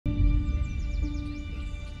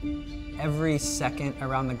Every second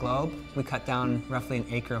around the globe, we cut down roughly an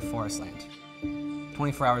acre of forest land.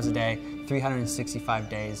 24 hours a day, 365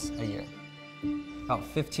 days a year. About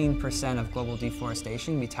 15% of global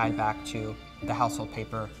deforestation can be tied back to the household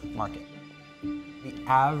paper market. The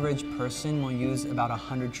average person will use about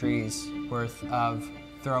 100 trees worth of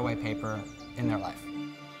throwaway paper in their life.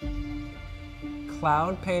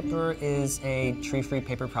 Cloud Paper is a tree-free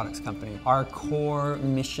paper products company. Our core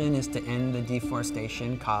mission is to end the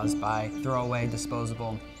deforestation caused by throwaway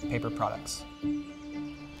disposable paper products.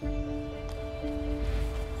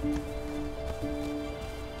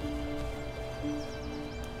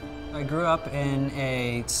 I grew up in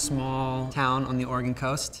a small town on the Oregon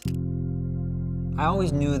coast. I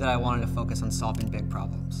always knew that I wanted to focus on solving big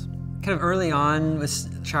problems. Kind of early on was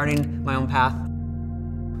charting my own path.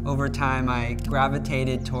 Over time, I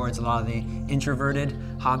gravitated towards a lot of the introverted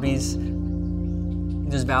hobbies.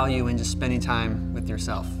 There's value in just spending time with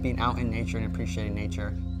yourself, being out in nature and appreciating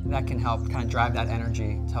nature. That can help kind of drive that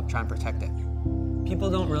energy to help try and protect it. People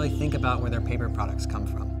don't really think about where their paper products come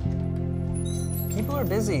from. People are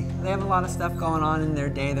busy. They have a lot of stuff going on in their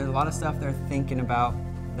day. There's a lot of stuff they're thinking about.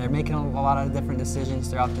 They're making a lot of different decisions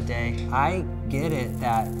throughout the day. I get it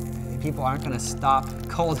that people aren't going to stop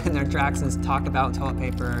cold in their tracks and talk about toilet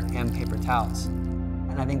paper and paper towels.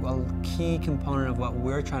 And I think a key component of what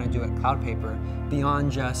we're trying to do at Cloud Paper,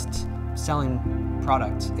 beyond just selling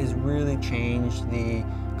product, is really change the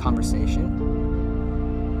conversation.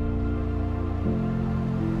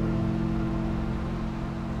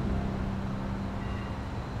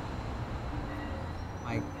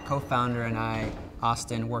 My co-founder and I,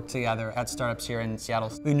 Austin, worked together at startups here in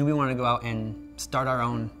Seattle. We knew we wanted to go out and start our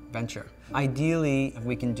own venture. Ideally, if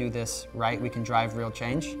we can do this right, we can drive real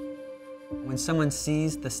change. When someone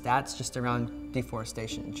sees the stats just around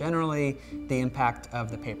deforestation, generally the impact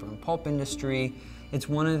of the paper and pulp industry, it's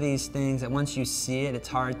one of these things that once you see it, it's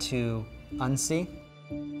hard to unsee.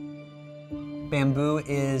 Bamboo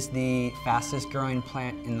is the fastest growing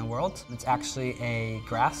plant in the world. It's actually a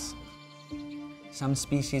grass. Some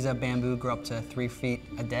species of bamboo grow up to 3 feet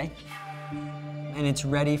a day. And it's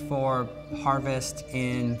ready for harvest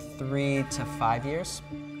in 3 to 5 years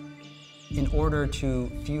in order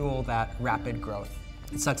to fuel that rapid growth.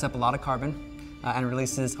 It sucks up a lot of carbon and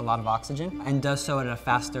releases a lot of oxygen and does so at a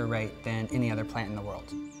faster rate than any other plant in the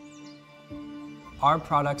world. Our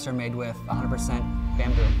products are made with 100%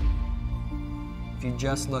 bamboo. If you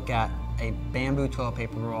just look at a bamboo toilet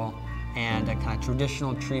paper roll and a kind of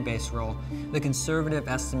traditional tree-based roll, the conservative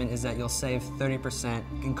estimate is that you'll save 30%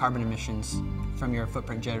 in carbon emissions from your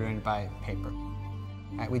footprint generated by paper.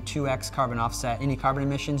 We 2x carbon offset any carbon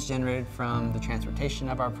emissions generated from the transportation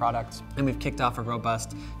of our products, and we've kicked off a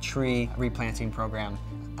robust tree replanting program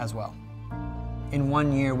as well. In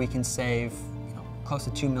 1 year, we can save close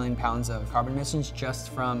to 2 million pounds of carbon emissions just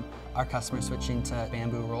from our customers switching to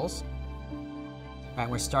bamboo rolls. Right,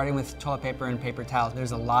 we're starting with toilet paper and paper towels.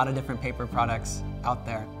 There's a lot of different paper products out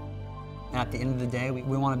there. And at the end of the day,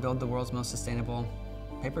 we want to build the world's most sustainable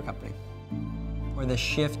paper company. Where the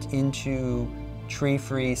shift into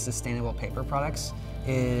tree-free, sustainable paper products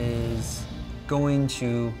is going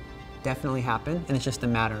to definitely happen, and it's just a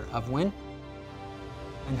matter of when.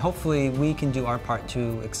 And hopefully we can do our part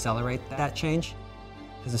to accelerate that change.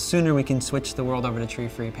 Because the sooner we can switch the world over to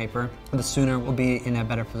tree-free paper, the sooner we'll be in a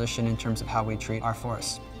better position in terms of how we treat our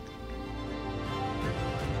forests.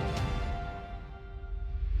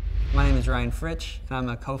 My name is Ryan Fritsch, and I'm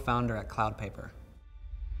a co-founder at Cloud Paper.